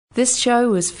This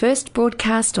show was first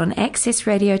broadcast on Access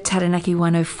Radio Taranaki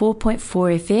 104.4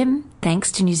 FM,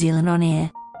 thanks to New Zealand On Air.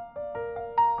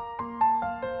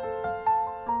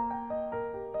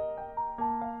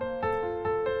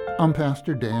 I'm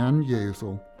Pastor Dan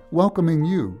Yezel, welcoming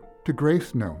you to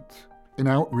Grace Notes, an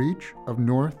outreach of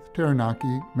North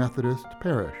Taranaki Methodist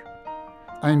Parish.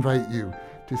 I invite you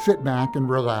to sit back and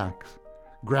relax,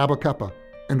 grab a cuppa,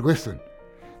 and listen.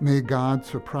 May God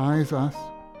surprise us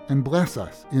and bless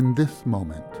us in this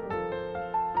moment.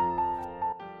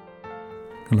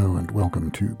 Hello and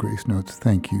welcome to Grace Notes.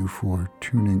 Thank you for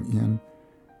tuning in.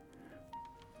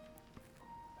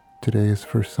 Today is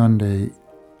first Sunday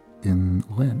in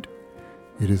Lent.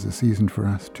 It is a season for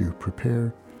us to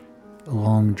prepare a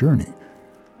long journey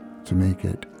to make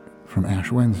it from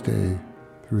Ash Wednesday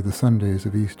through the Sundays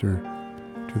of Easter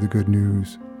to the good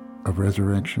news of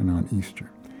resurrection on Easter.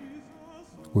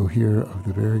 We'll hear of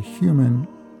the very human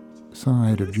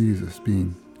side of Jesus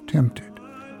being tempted.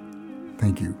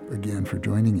 Thank you again for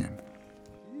joining in.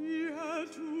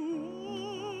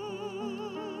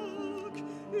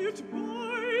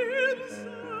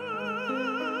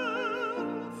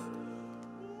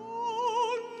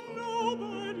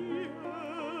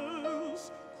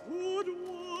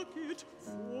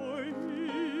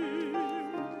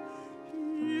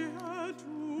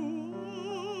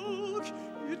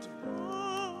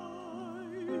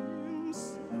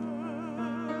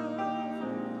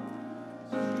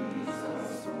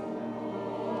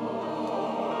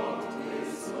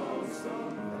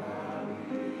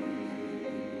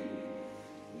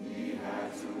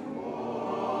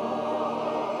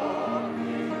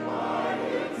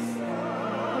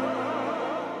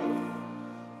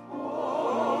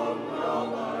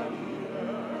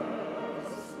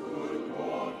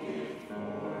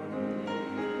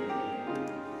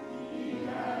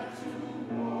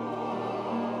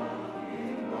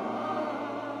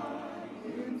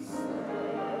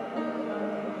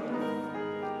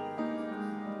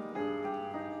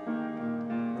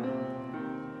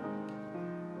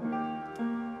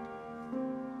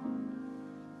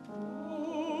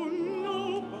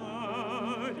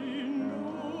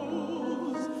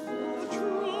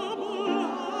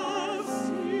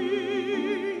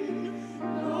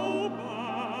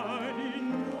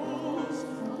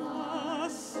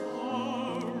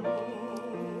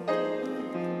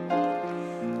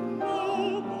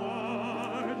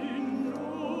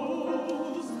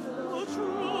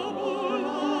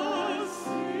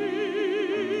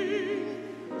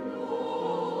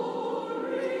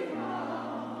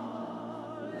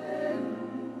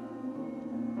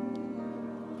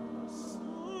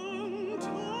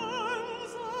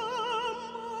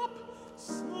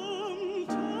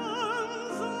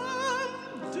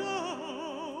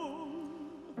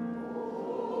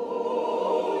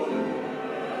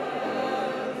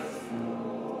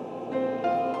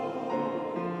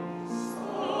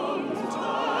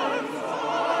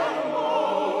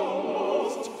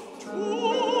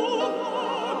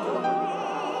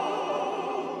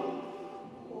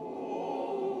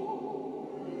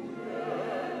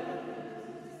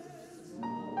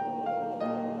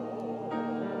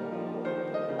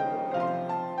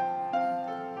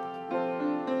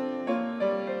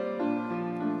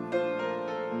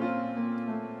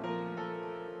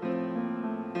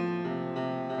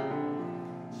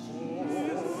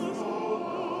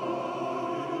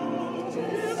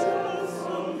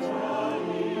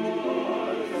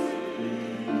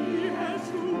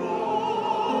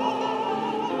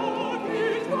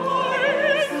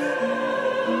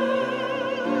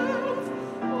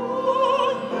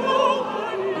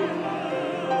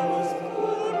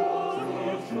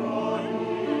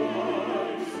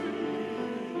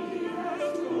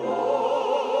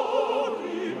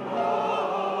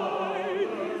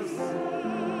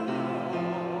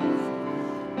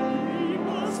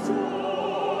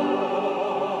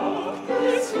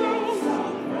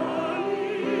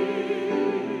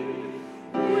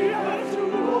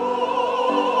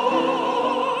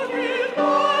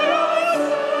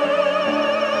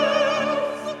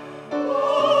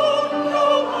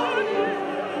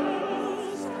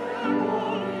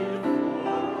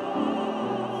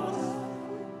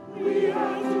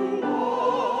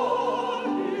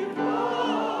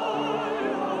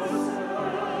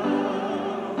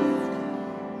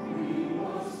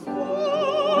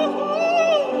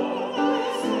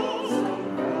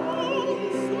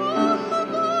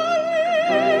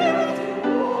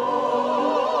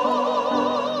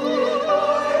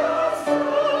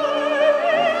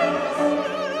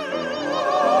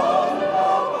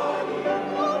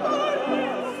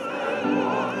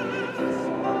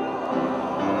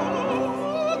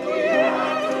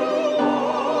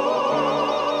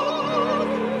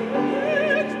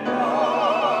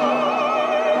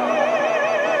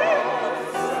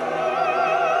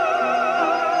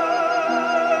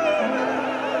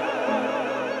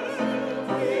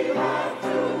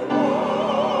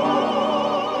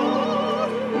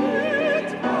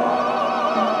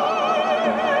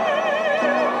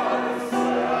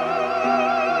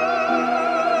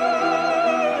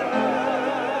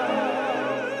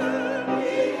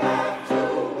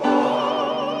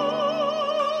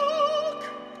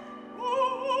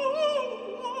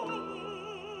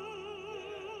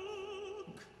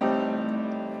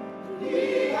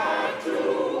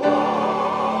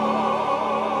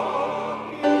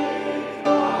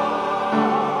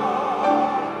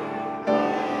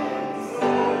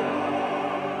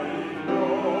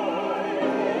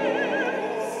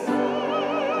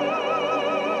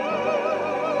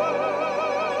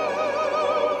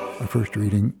 first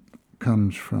reading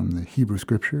comes from the Hebrew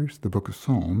Scriptures, the book of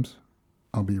Psalms.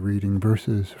 I'll be reading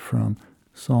verses from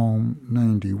Psalm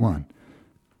 91,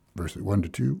 verses 1 to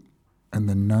 2, and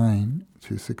then 9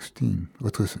 to 16.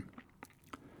 Let's listen.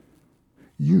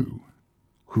 You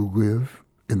who live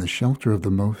in the shelter of the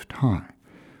Most High,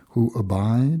 who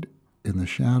abide in the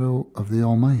shadow of the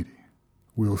Almighty,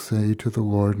 will say to the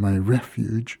Lord, my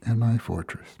refuge and my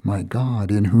fortress, my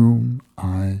God in whom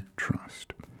I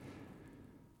trust.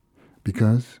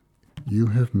 Because you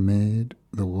have made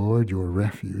the Lord your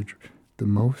refuge, the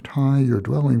Most High your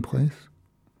dwelling place,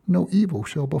 no evil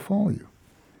shall befall you,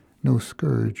 no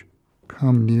scourge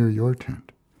come near your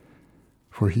tent.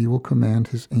 For he will command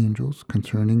his angels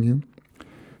concerning you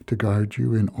to guard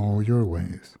you in all your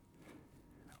ways.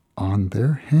 On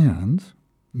their hands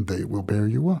they will bear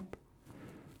you up,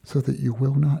 so that you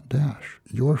will not dash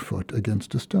your foot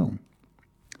against a stone.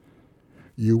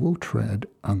 You will tread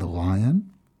on the lion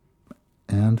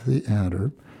and the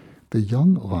adder, the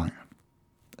young lion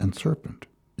and serpent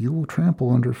you will trample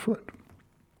underfoot.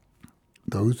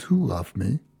 Those who love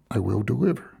me I will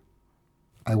deliver.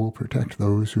 I will protect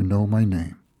those who know my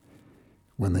name.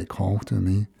 When they call to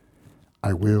me,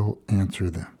 I will answer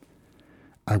them.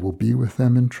 I will be with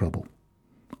them in trouble.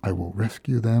 I will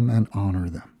rescue them and honor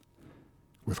them.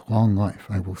 With long life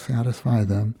I will satisfy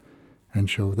them and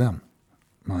show them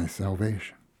my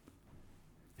salvation.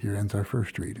 Here ends our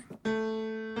first reading.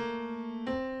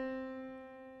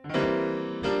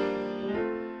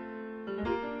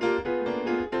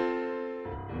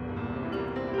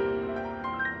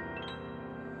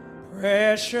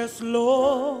 Precious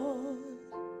Lord,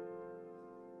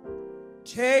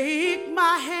 take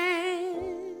my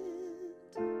hand,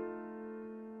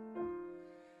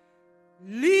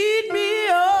 lead me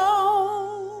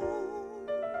on,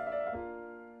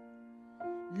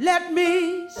 let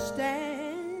me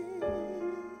stand.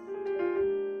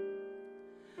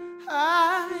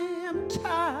 I am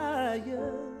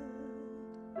tired,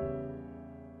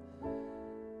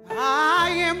 I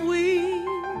am weak,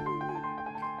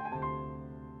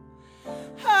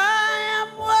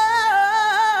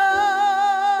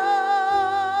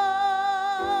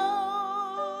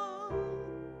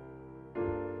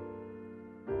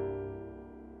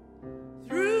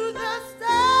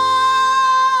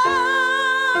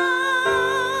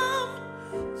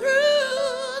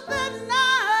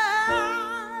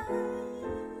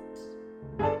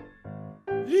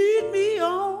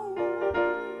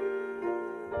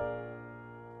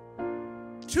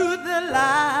 to the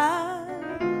light.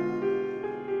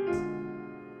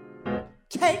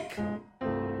 Take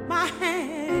my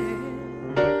hand,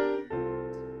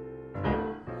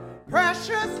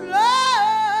 precious Lord,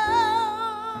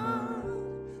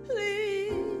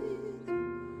 lead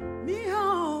me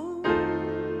home.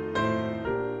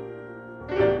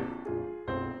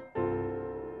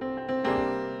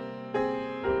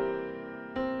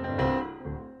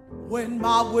 When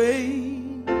my way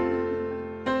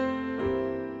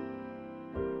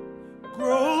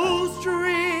grows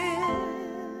drear,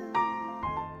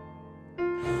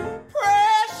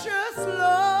 precious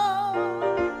Lord,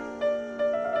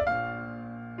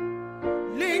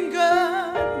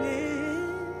 linger near.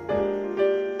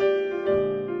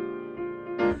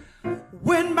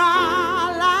 When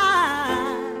my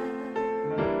life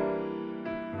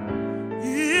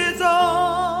is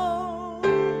almost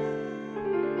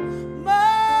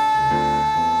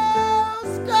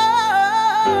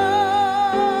gone,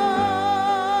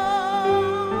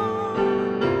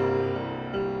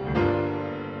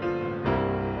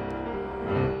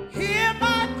 hear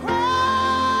my cry,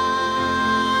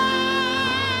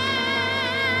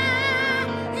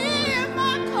 hear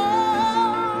my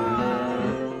call,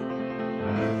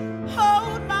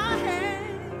 hold my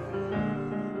hand,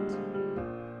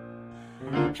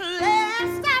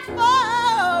 lest I fall.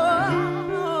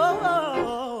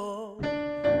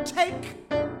 Take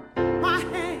my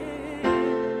hand,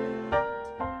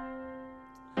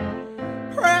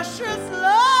 precious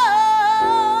Lord,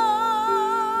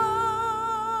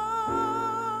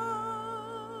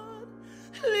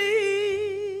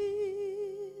 lead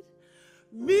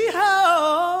me home.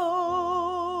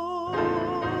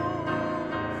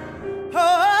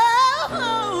 Oh,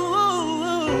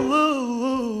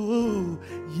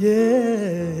 yeah.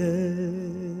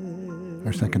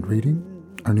 Our second reading,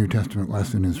 our New Testament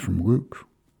lesson is from Luke.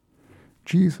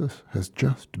 Jesus has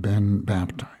just been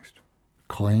baptized,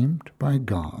 claimed by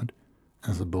God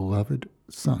as a beloved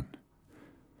Son.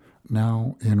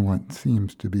 Now, in what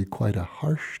seems to be quite a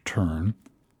harsh turn,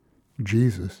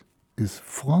 Jesus is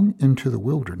flung into the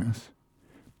wilderness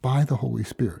by the Holy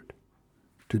Spirit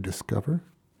to discover,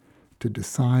 to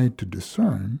decide, to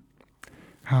discern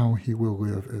how he will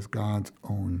live as God's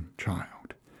own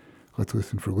child. Let's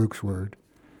listen for Luke's word,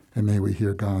 and may we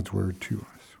hear God's word to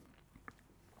us.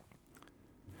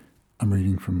 I'm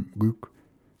reading from Luke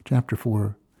chapter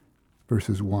 4,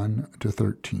 verses 1 to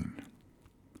 13.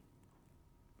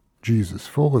 Jesus,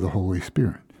 full of the Holy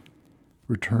Spirit,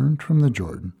 returned from the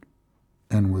Jordan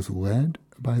and was led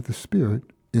by the Spirit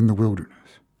in the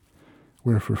wilderness,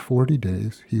 where for 40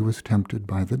 days he was tempted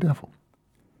by the devil.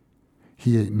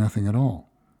 He ate nothing at all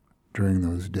during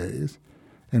those days,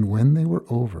 and when they were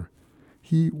over,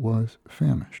 he was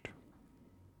famished.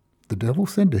 The devil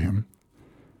said to him,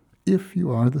 "If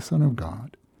you are the Son of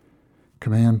God,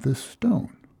 command this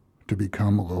stone to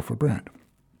become a loaf of bread."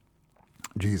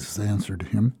 Jesus answered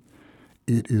him,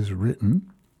 "It is written,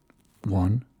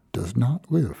 one does not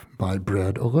live by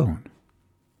bread alone."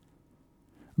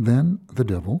 Then the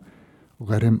devil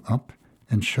led him up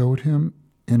and showed him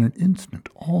in an instant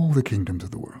all the kingdoms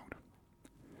of the world.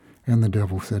 And the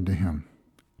devil said to him,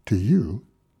 "To you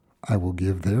I will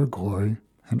give their glory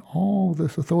and all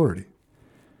this authority,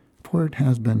 for it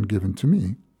has been given to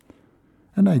me,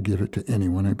 and I give it to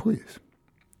anyone I please.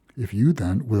 If you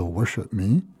then will worship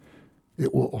me,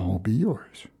 it will all be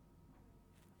yours."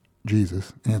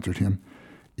 Jesus answered him,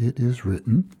 "It is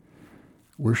written,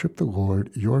 worship the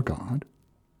Lord your God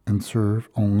and serve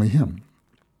only him."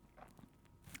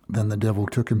 Then the devil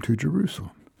took him to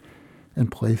Jerusalem and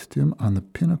placed him on the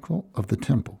pinnacle of the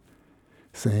temple,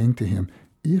 saying to him,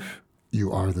 "If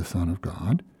you are the Son of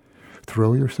God,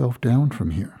 throw yourself down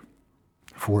from here,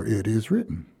 for it is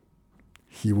written,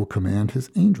 he will command his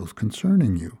angels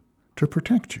concerning you to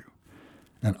protect you,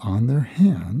 and on their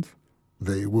hands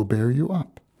they will bear you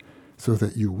up, so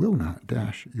that you will not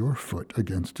dash your foot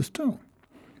against a stone."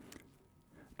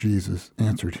 Jesus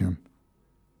answered him,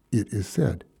 "It is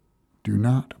said, do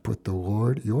not put the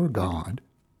Lord your God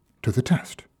to the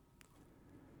test."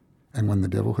 And when the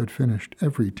devil had finished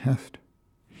every test,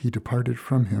 he departed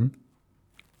from him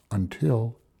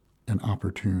until an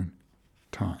opportune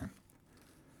time.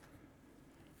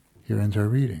 Here ends our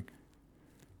reading.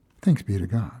 Thanks be to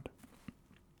God.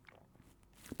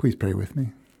 Please pray with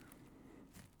me.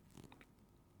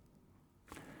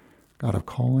 God of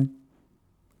calling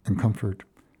and comfort,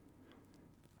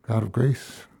 God of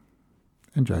grace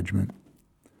and judgment,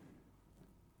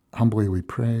 humbly we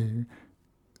pray,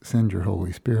 send your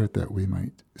Holy Spirit that we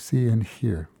might see and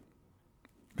hear.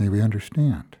 May we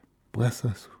understand. Bless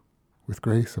us with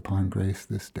grace upon grace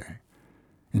this day.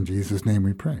 In Jesus' name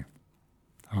we pray.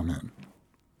 Amen.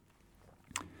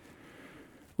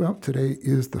 Well, today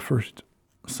is the first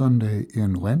Sunday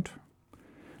in Lent.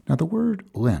 Now, the word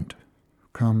Lent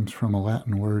comes from a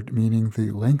Latin word meaning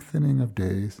the lengthening of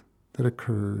days that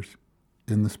occurs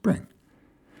in the spring.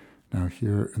 Now,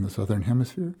 here in the Southern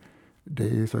Hemisphere,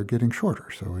 days are getting shorter,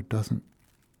 so it doesn't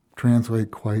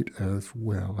translate quite as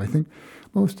well. I think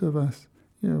most of us,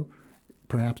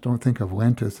 perhaps don't think of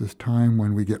Lent as this time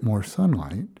when we get more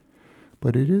sunlight,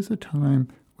 but it is a time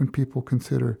when people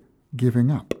consider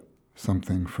giving up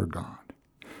something for God.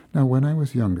 Now, when I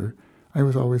was younger, I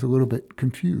was always a little bit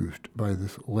confused by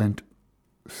this Lent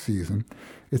season.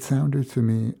 It sounded to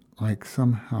me like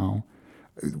somehow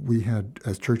we had,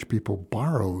 as church people,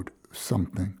 borrowed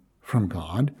something from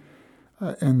God,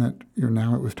 and that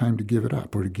now it was time to give it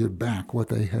up or to give back what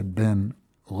they had been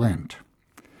lent.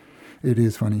 It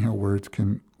is funny how words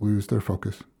can lose their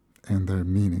focus and their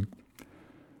meaning.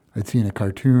 I'd seen a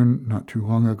cartoon not too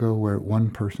long ago where one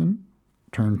person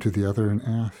turned to the other and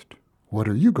asked, "What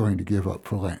are you going to give up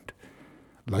for Lent?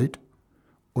 Light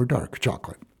or dark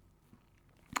chocolate?"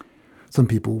 Some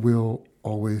people will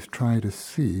always try to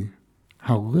see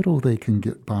how little they can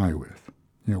get by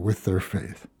with their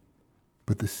faith.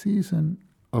 But the season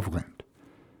of Lent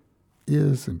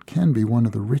is and can be one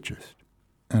of the richest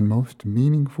and most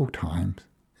meaningful times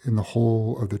in the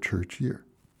whole of the church year.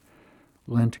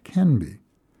 Lent can be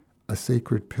a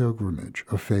sacred pilgrimage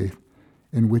of faith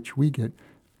in which we get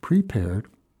prepared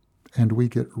and we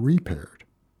get repaired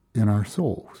in our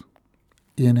souls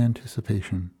in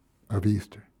anticipation of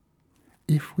Easter.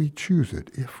 If we choose it,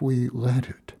 if we let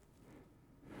it,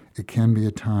 it can be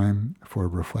a time for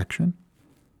reflection,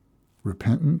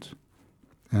 repentance,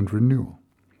 and renewal,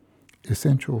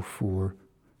 essential for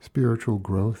spiritual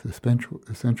growth,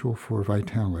 essential for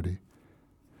vitality.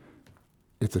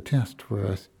 It's a test for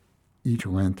us each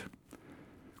Lent.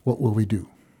 What will we do?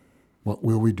 What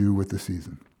will we do with the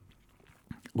season?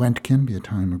 Lent can be a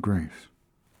time of grace.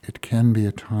 It can be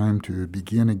a time to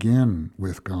begin again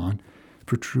with God,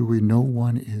 for truly no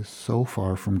one is so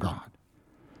far from God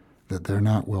that they're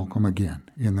not welcome again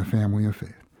in the family of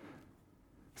faith.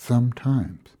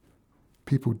 Sometimes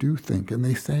people do think, and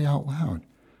they say out loud,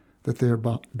 that they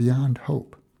are beyond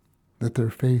hope, that their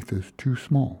faith is too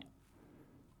small,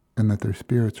 and that their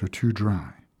spirits are too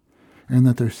dry, and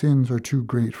that their sins are too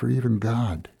great for even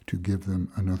God to give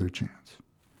them another chance.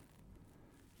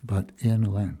 But in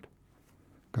Lent,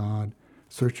 God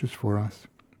searches for us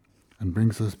and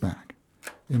brings us back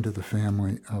into the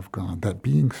family of God. That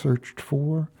being searched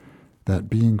for, that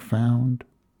being found,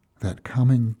 that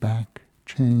coming back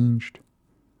changed,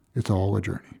 it's all a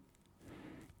journey.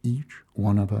 Each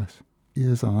one of us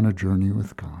is on a journey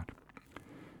with God.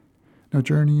 Now,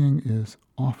 journeying is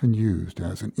often used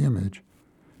as an image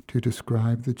to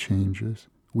describe the changes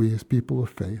we as people of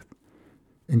faith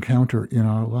encounter in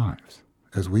our lives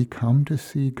as we come to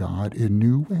see God in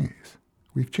new ways.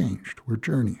 We've changed. We're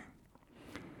journeying.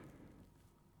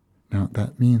 Now,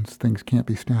 that means things can't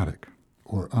be static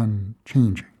or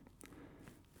unchanging.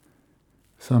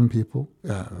 Some people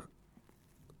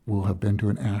will have been to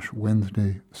an Ash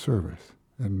Wednesday service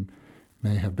and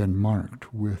may have been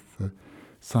marked with the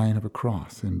sign of a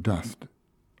cross in dust,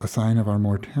 a sign of our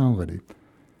mortality,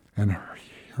 and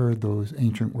heard those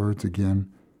ancient words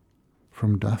again,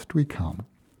 "From dust we come,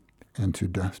 and to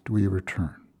dust we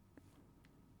return."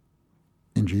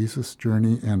 In Jesus'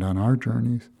 journey and on our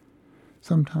journeys,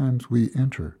 sometimes we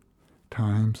enter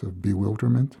times of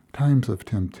bewilderment, times of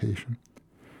temptation.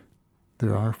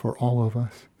 There are, for all of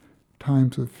us,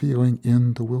 times of feeling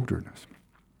in the wilderness.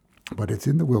 But it's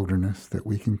in the wilderness that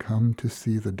we can come to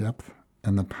see the depth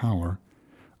and the power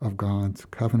of God's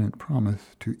covenant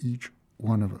promise to each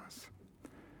one of us.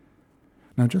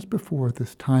 Now, just before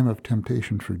this time of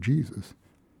temptation for Jesus,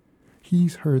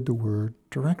 he's heard the word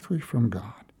directly from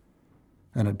God.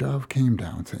 And a dove came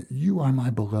down saying, "You are my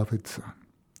beloved Son,"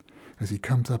 as he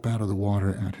comes up out of the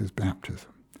water at his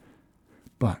baptism.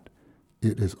 But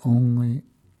it is only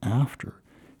after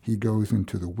he goes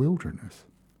into the wilderness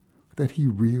that he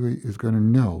really is going to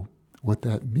know what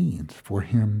that means for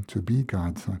him to be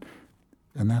God's Son.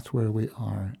 And that's where we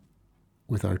are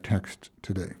with our text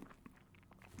today.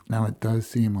 Now, it does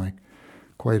seem like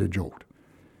quite a jolt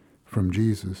from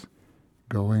Jesus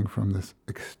going from this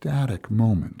ecstatic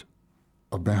moment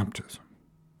of baptism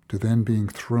to then being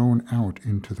thrown out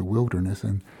into the wilderness.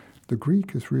 And the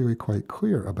Greek is really quite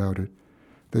clear about it,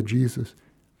 that Jesus,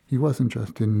 he wasn't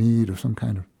just in need of some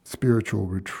kind of spiritual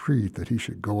retreat, that he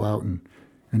should go out and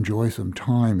enjoy some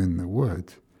time in the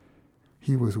woods.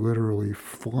 He was literally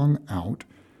flung out,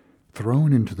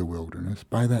 thrown into the wilderness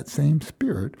by that same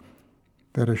Spirit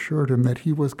that assured him that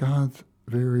he was God's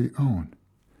very own.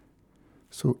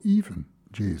 So even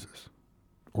Jesus,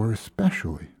 or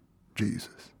especially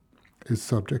Jesus, is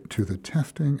subject to the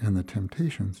testing and the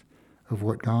temptations of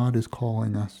what God is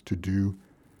calling us to do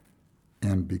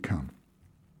and become.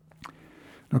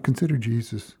 Now consider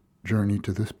Jesus' journey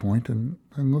to this point and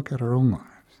look at our own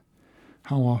lives.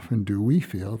 How often do we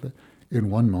feel that in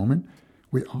one moment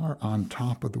we are on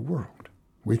top of the world?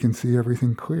 We can see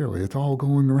everything clearly. It's all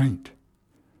going right.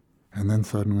 And then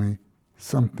suddenly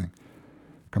something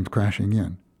comes crashing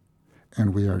in,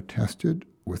 and we are tested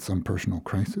with some personal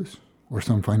crisis or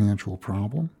some financial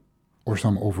problem or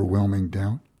some overwhelming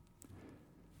doubt.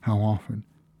 How often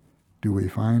do we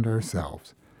find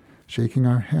ourselves shaking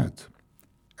our heads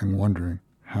and wondering,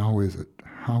 how is it?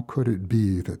 How could it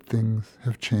be that things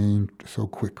have changed so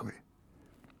quickly?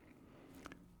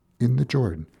 In the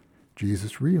Jordan,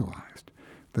 Jesus realized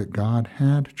that God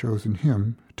had chosen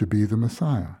him to be the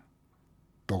Messiah,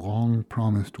 the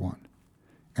long-promised one.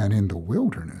 And in the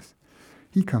wilderness,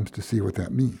 he comes to see what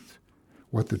that means,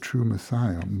 what the true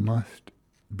Messiah must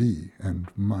be and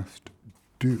must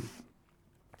do.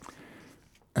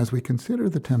 As we consider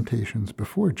the temptations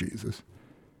before Jesus,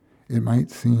 it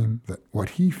might seem that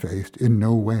what he faced in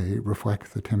no way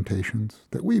reflects the temptations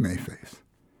that we may face.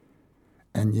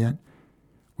 And yet,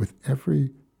 with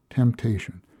every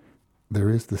temptation, there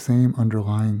is the same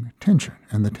underlying tension,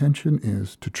 and the tension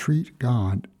is to treat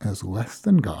God as less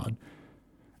than God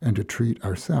and to treat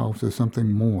ourselves as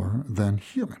something more than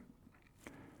human.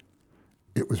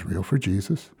 It was real for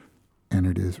Jesus, and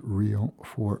it is real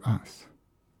for us.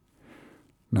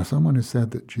 Now, someone has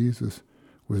said that Jesus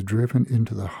was driven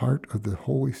into the heart of the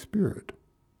Holy Spirit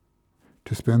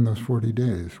to spend those 40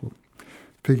 days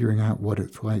figuring out what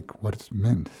it's like, what it's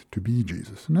meant to be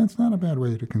Jesus. And that's not a bad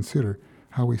way to consider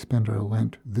how we spend our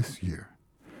Lent this year,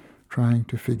 trying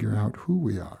to figure out who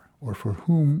we are, or for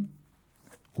whom,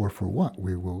 or for what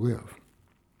we will live.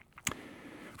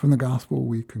 From the gospel,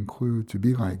 we conclude to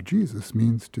be like Jesus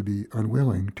means to be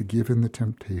unwilling to give in the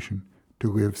temptation to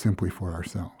live simply for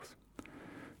ourselves.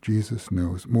 Jesus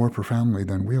knows more profoundly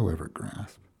than we'll ever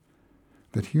grasp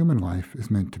that human life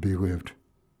is meant to be lived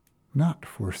not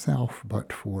for self,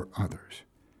 but for others.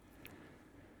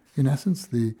 In essence,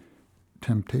 the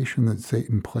temptation that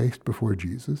Satan placed before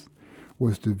Jesus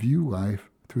was to view life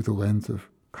through the lens of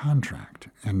contract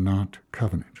and not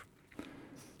covenant.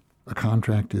 A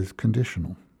contract is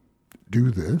conditional. Do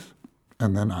this,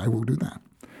 and then I will do that.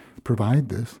 Provide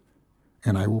this,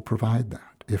 and I will provide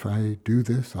that. If I do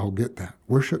this, I'll get that.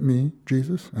 Worship me,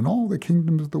 Jesus, and all the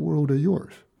kingdoms of the world are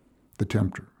yours, the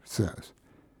tempter says.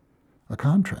 A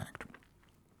contract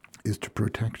is to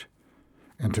protect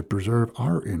and to preserve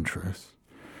our interests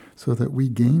so that we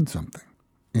gain something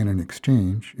in an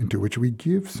exchange into which we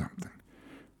give something.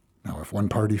 Now, if one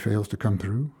party fails to come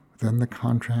through, then the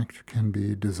contract can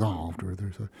be dissolved or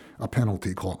there's a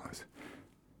penalty clause.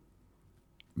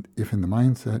 If in the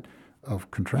mindset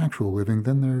of contractual living,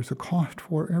 then there's a cost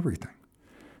for everything.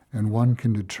 And one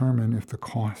can determine if the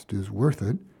cost is worth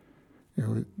it.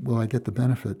 Will I get the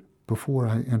benefit before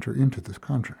I enter into this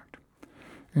contract?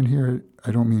 And here,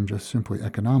 I don't mean just simply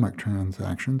economic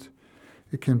transactions.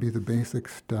 It can be the basic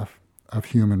stuff of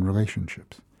human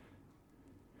relationships.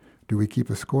 Do we keep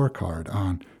a scorecard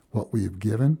on what we've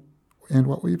given and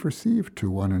what we've received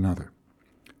to one another?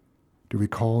 Do we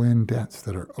call in debts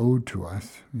that are owed to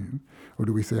us? Or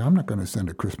do we say, I'm not going to send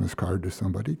a Christmas card to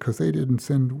somebody because they didn't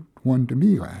send one to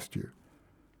me last year?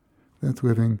 That's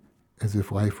living as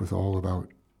if life was all about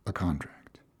a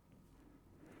contract.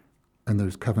 And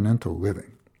there's covenantal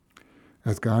living,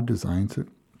 as God designs it,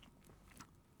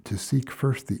 to seek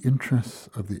first the interests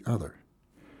of the other.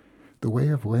 The way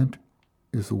of Lent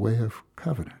is the way of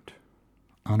covenant.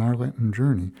 On our Lenten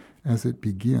journey, as it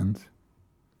begins,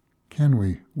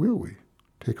 will we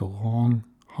take a long,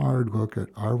 hard look at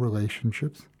our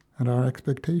relationships and our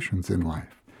expectations in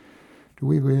life? Do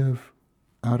we live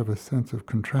out of a sense of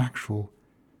contractual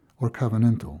or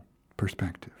covenantal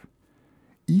perspective?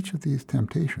 Each of these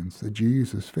temptations that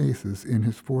Jesus faces in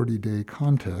his 40-day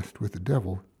contest with the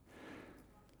devil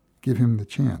give him the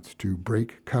chance to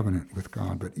break covenant with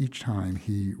God, but each time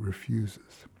he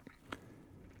refuses.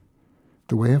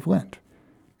 The way of Lent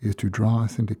is to draw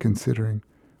us into considering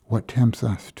what tempts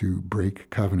us to break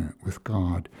covenant with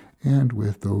God and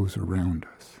with those around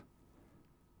us.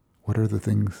 What are the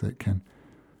things that can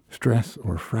stress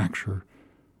or fracture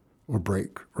or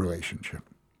break relationship?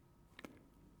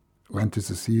 Lent is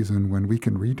a season when we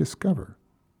can rediscover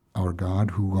our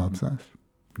God who loves us,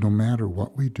 no matter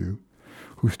what we do,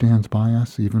 who stands by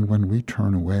us even when we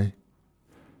turn away.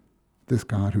 This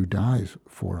God who dies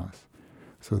for us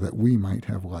so that we might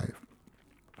have life.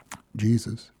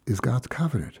 Jesus is God's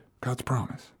covenant, God's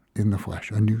promise in the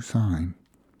flesh, a new sign,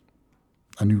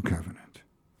 a new covenant.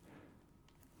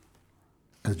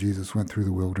 As Jesus went through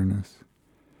the wilderness,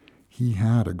 he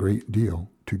had a great deal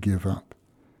to give up.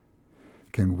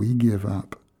 Can we give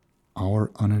up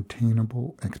our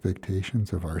unattainable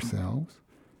expectations of ourselves,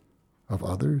 of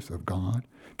others, of God?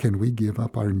 Can we give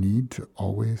up our need to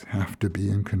always have to be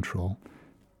in control?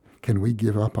 Can we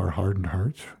give up our hardened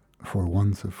hearts for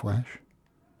ones of flesh?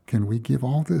 Can we give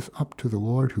all this up to the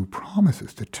Lord who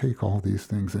promises to take all these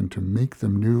things and to make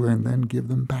them new and then give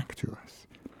them back to us?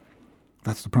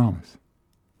 That's the promise.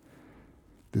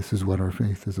 This is what our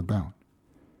faith is about.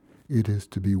 It is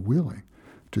to be willing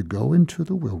to go into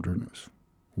the wilderness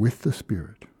with the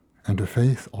Spirit and to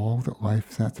face all that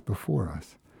life sets before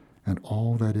us and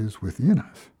all that is within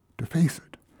us, to face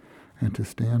it and to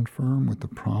stand firm with the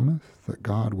promise that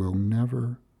God will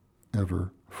never,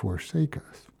 ever forsake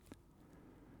us.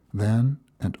 Then,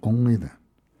 and only then,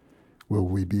 will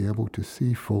we be able to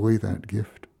see fully that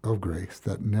gift of grace,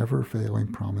 that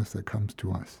never-failing promise that comes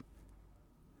to us.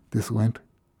 This Lent,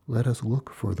 let us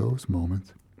look for those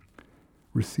moments,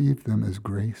 receive them as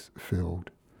grace-filled,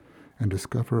 and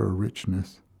discover a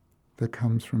richness that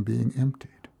comes from being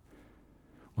emptied.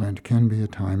 Lent can be a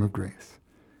time of grace.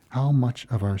 How much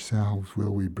of ourselves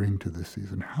will we bring to this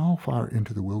season? How far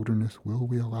into the wilderness will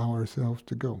we allow ourselves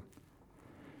to go?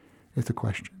 It's a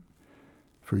question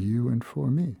for you and for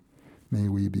me. May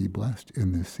we be blessed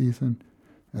in this season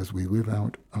as we live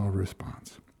out our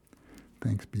response.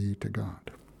 Thanks be to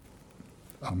God.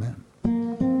 Amen.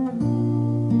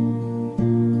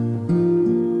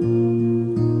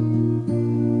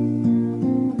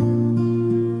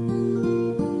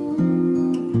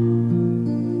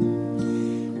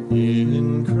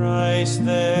 In Christ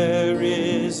there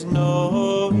is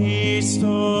no east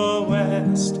or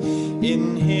west,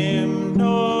 in him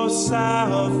no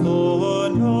south or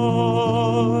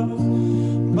north,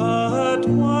 but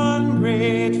one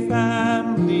great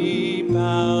family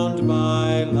bound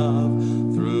by love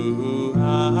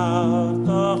throughout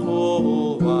the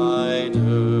whole wide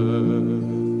earth.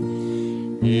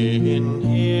 In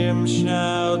him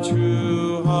shall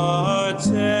true hearts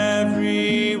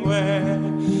everywhere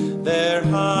their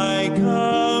high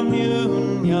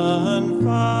communion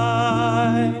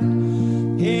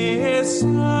find. His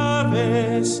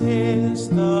service is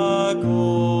the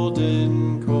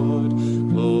golden cord,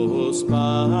 close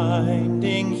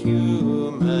binding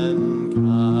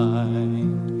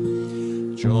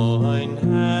humankind. Join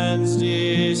hands,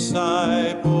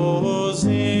 disciples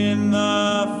in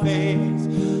the faith,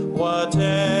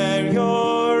 whate'er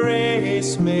your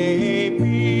race may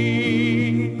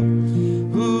be,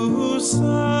 who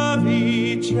serve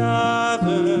each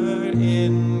other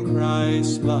in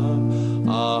Christ's love,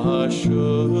 are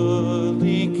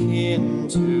surely kin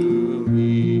to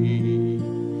me.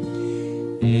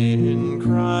 In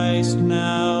Christ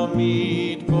now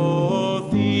meet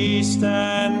both east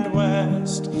and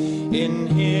west, in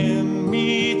him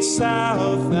meet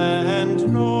south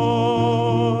and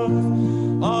north.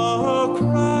 All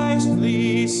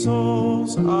Christly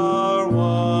souls are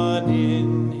one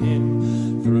in him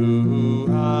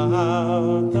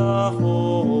throughout the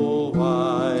whole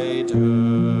wide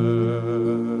earth.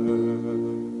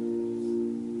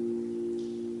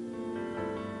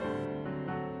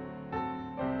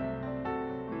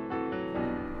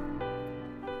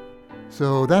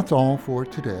 So that's all for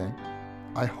today.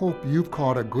 I hope you've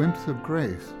caught a glimpse of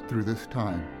grace through this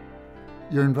time.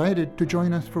 You're invited to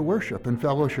join us for worship and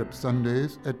fellowship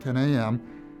Sundays at 10 a.m.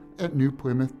 at New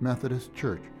Plymouth Methodist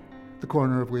Church, the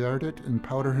corner of Liardet and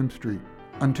Powderham Street.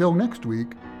 Until next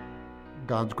week,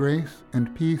 God's grace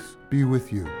and peace be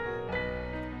with you.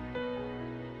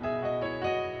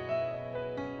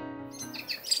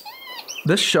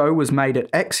 This show was made at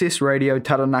Access Radio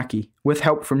Taranaki with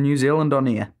help from New Zealand On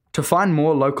Air. To find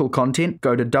more local content,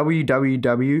 go to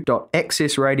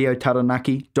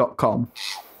www.accessradiotaranaki.com.